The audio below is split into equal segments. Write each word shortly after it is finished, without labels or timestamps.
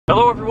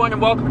Hello everyone and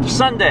welcome to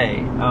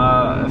Sunday.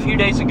 A few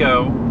days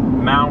ago,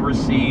 Mal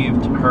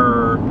received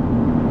her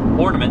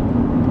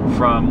ornament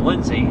from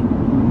Lindsay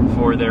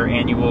for their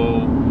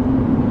annual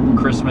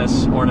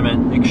Christmas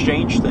ornament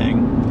exchange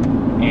thing.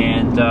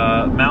 And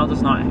Mal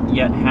does not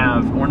yet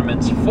have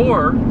ornaments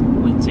for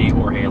Lindsay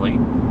or Hayley.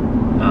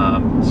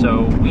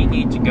 So we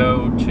need to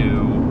go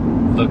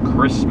to the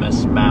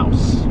Christmas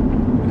Mouse.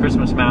 The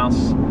Christmas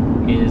Mouse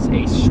is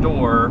a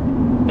store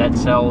that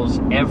sells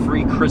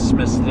every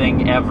Christmas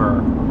thing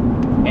ever.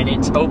 And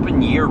it's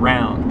open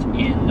year-round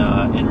in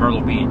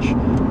Myrtle Beach.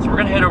 So we're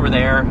gonna head over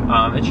there.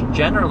 It's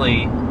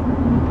generally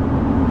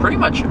pretty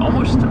much you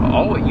almost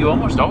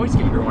always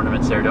get your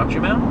ornaments there, don't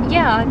you, Mal?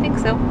 Yeah, I think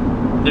so.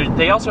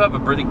 They also have a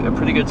pretty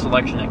good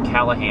selection at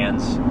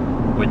Callahan's,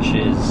 which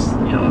is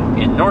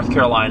in North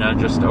Carolina,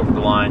 just over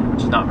the line,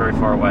 which is not very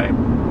far away.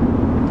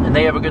 And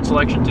they have a good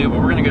selection too. But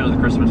we're gonna go to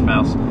the Christmas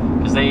Mouse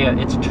because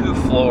it's 2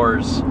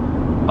 floors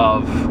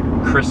of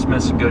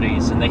Christmas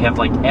goodies, and they have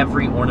like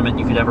every ornament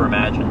you could ever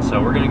imagine.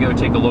 So we're gonna go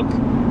take a look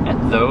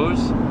at those,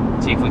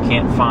 see if we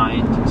can't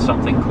find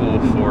something cool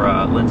for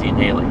Lindsey and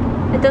Hayley.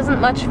 It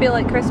doesn't much feel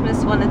like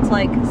Christmas when it's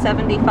like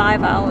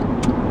 75 out.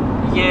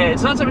 Yeah,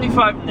 it's not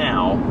 75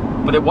 now,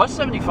 but it was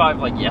 75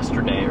 like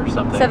yesterday or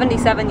something.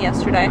 77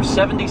 yesterday. It was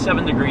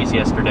 77 degrees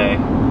yesterday,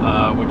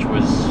 which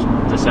was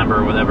December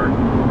or whatever.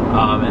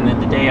 And then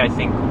today, I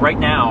think, right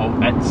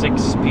now, at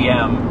 6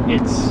 p.m.,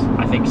 it's,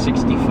 I think,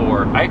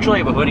 64. I actually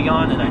have a hoodie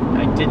on, and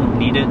I didn't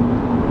need it.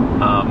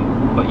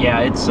 But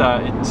yeah, it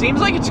seems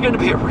like it's going to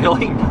be a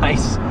really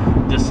nice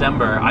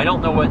December. I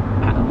don't know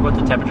what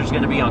the temperature's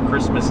going to be on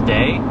Christmas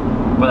Day,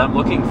 but I'm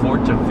looking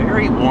forward to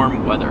very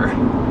warm weather.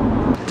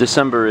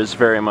 December is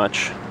very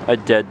much a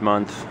dead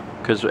month,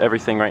 because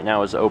everything right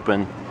now is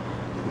open,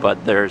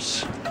 but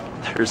there's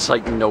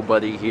like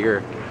nobody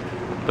here.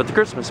 But the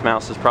Christmas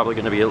Mouse is probably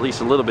going to be at least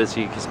a little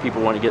busy because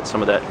people want to get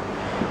some of that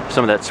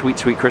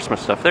sweet Christmas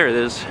stuff. There it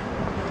is.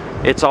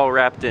 It's all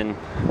wrapped in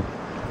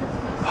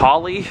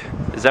holly.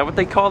 Is that what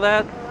they call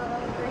that?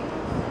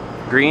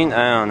 Green?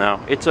 I don't know.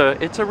 It's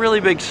a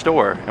really big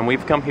store, and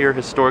we've come here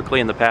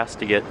historically in the past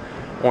to get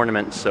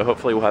ornaments, so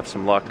hopefully we'll have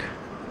some luck.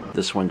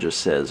 This one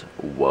just says,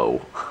 whoa.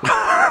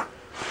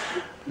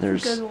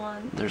 There's a good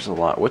one. There's a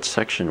lot. What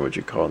section would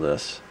you call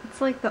this?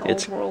 It's like the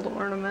old world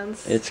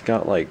ornaments. It's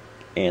got like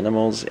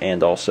animals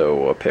and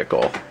also a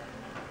pickle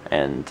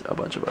and a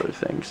bunch of other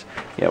things.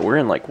 Yeah, we're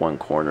in like one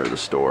corner of the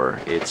store.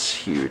 It's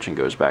huge and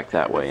goes back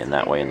that way and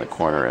in the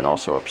corner and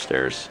also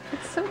upstairs.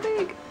 It's so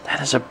big. That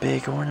is a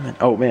big ornament.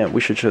 Oh man, we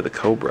should show the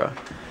cobra.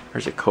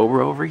 There's a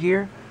cobra over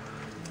here.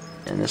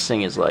 And this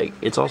thing is like,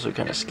 it's also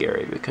kind of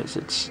scary because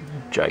it's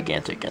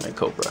gigantic and a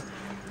cobra.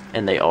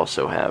 And they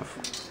also have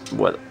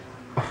what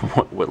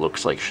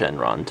looks like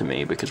Shenron to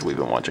me because we've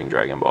been watching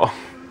Dragon Ball.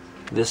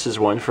 This is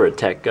one for a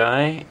tech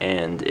guy,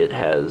 and it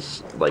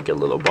has like a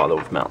little bottle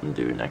of Mountain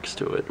Dew next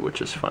to it,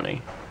 which is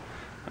funny.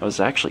 I was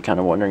actually kind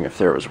of wondering if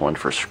there was one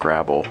for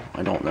Scrabble.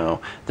 I don't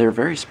know. They're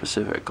very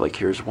specific. Like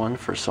here's one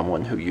for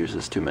someone who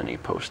uses too many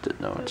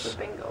Post-it notes. There's a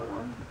bingo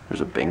one.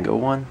 There's a bingo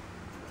one?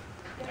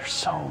 There's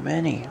so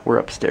many. We're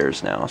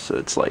upstairs now, so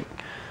it's like,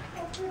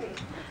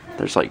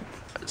 there's like,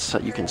 so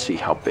you can see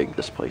how big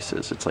this place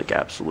is. It's like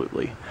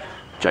absolutely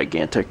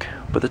gigantic,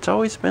 but it's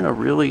always been a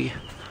really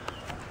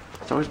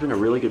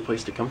good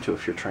place to come to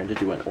if you're trying to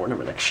do an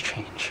ornament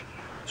exchange.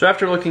 So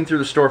after looking through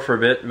the store for a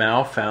bit,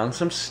 Mal found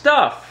some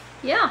stuff.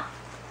 Yeah.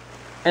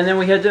 And then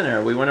we had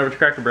dinner. We went over to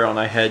Cracker Barrel and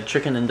I had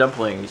chicken and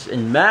dumplings.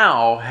 And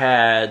Mal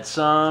had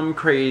some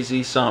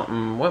crazy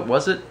something. What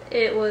was it?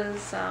 It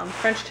was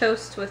French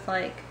toast with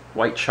like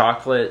white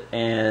chocolate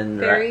and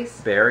berries.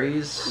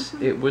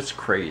 Mm-hmm. It was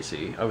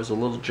crazy. I was a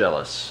little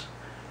jealous.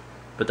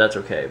 But that's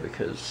okay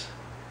because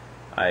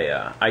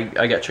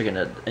I got chicken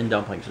and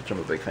dumplings, which I'm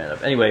a big fan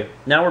of. Anyway,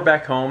 now we're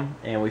back home,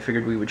 and we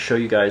figured we would show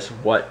you guys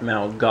what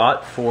Mal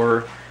got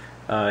for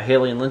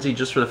Hayley and Lindsay,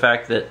 just for the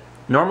fact that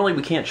normally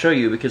we can't show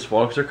you because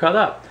vlogs are cut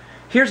up.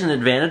 Here's an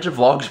advantage of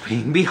vlogs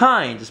being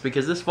behind, is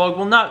because this vlog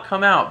will not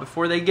come out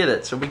before they get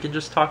it, so we can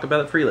just talk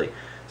about it freely.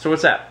 So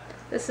what's that?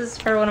 This is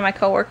for one of my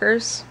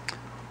coworkers.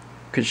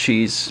 Because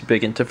she's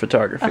big into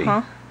photography.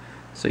 Uh-huh.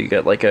 So you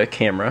got like a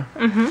camera.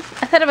 Mm-hmm.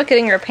 I thought about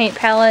getting her a paint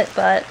palette,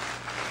 but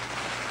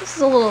this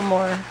is a little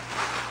more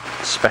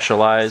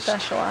specialized. A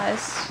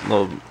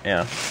little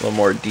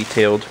more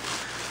detailed.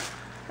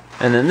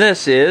 And then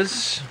this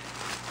is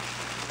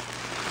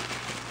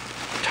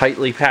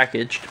tightly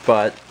packaged,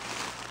 but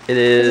it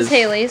is... This is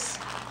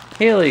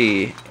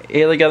Hayley's.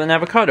 Hayley got an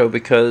avocado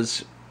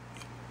because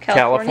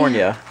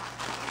California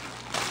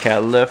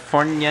loves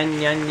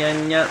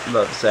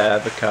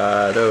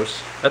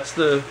avocados.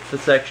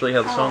 That's actually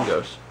how the song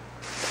goes.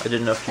 I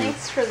didn't know if you...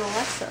 Thanks for the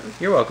lesson.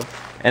 You're welcome.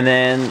 And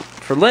then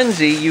for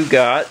Lindsay, you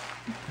got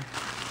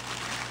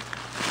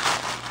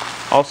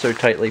also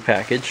tightly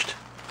packaged.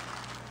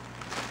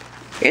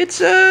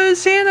 It's a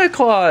Santa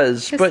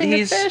Claus, but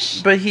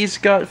he's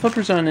got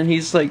flippers on and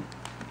he's like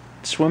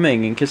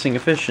swimming and kissing a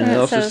fish, and it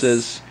also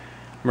says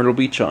Myrtle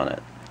Beach on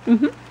it.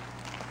 Mm-hmm.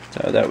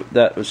 So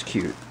that was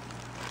cute.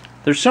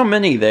 there's so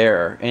many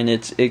there, and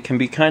it can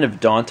be kind of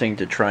daunting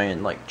to try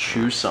and like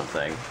choose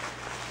something.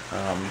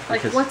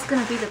 Like, what's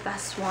gonna be the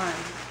best one?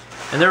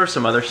 And there was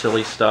some other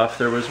silly stuff.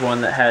 There was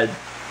one that had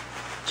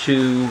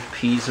 2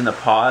 peas in a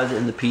pod,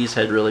 and the peas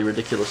had really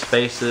ridiculous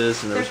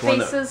faces. And there was one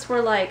that... faces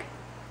were like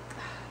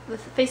the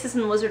faces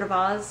in the Wizard of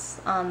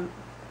Oz,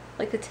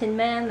 like the Tin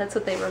Man. That's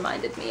what they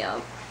reminded me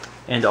of.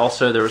 And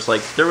also there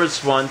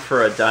was one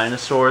for a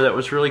dinosaur that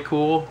was really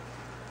cool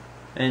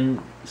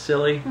and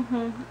silly.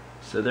 Mm-hmm.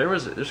 So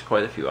there's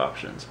quite a few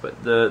options.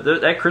 But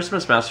that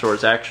Christmas mouse store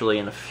is actually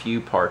in a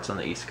few parts on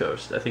the East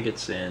Coast. I think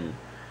it's in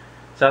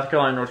South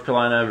Carolina, North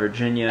Carolina,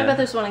 Virginia. I bet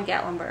there's one in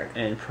Gatlinburg.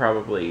 And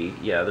probably,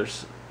 yeah,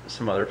 there's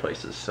some other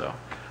places. So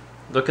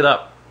look it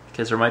up,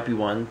 because there might be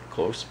one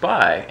close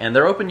by. And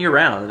they're open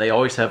year-round, and they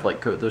always have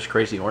like those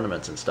crazy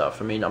ornaments and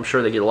stuff. I mean, I'm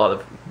sure they get a lot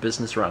of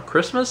business around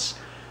Christmas,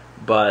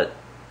 but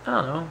I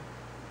don't know.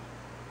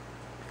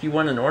 If you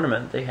want an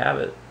ornament, they have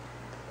it.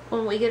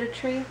 When we get a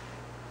tree,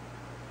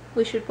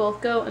 we should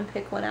both go and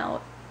pick one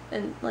out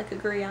and like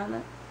agree on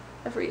it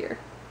every year.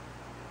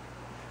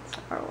 It's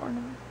our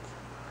ornaments.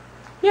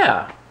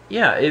 Yeah,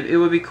 yeah. It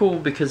would be cool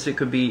because it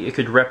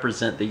could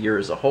represent the year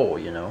as a whole.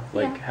 You know,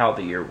 like how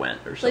the year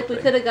went or something. Like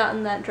we could have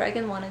gotten that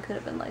dragon one and could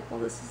have been like, well,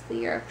 this is the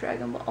year of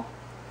Dragon Ball.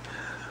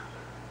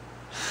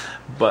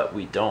 But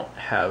we don't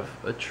have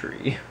a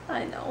tree.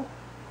 I know.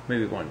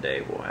 Maybe one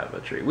day we'll have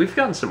a tree. We've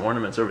gotten some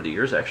ornaments over the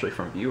years, actually,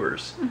 from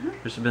viewers. Mm-hmm.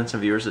 There's been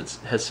some viewers that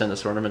has sent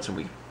us ornaments, and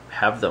we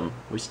have them.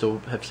 We still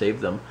have saved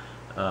them.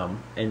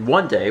 And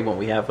one day, when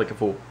we have like a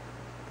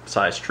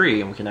full-size tree,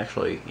 and we can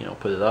actually, you know,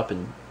 put it up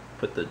and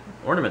put the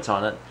ornaments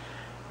on it,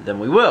 then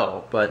we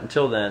will. But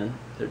until then,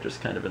 they're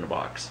just kind of in a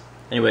box.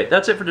 Anyway,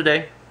 that's it for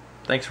today.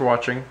 Thanks for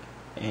watching,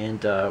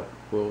 and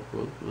we'll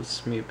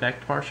meet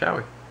back tomorrow, shall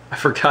we? I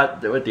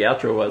forgot what the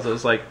outro was. I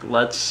was like,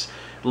 let's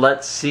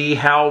see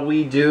how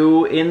we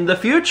do in the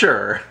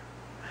future.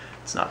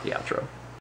 It's not the outro.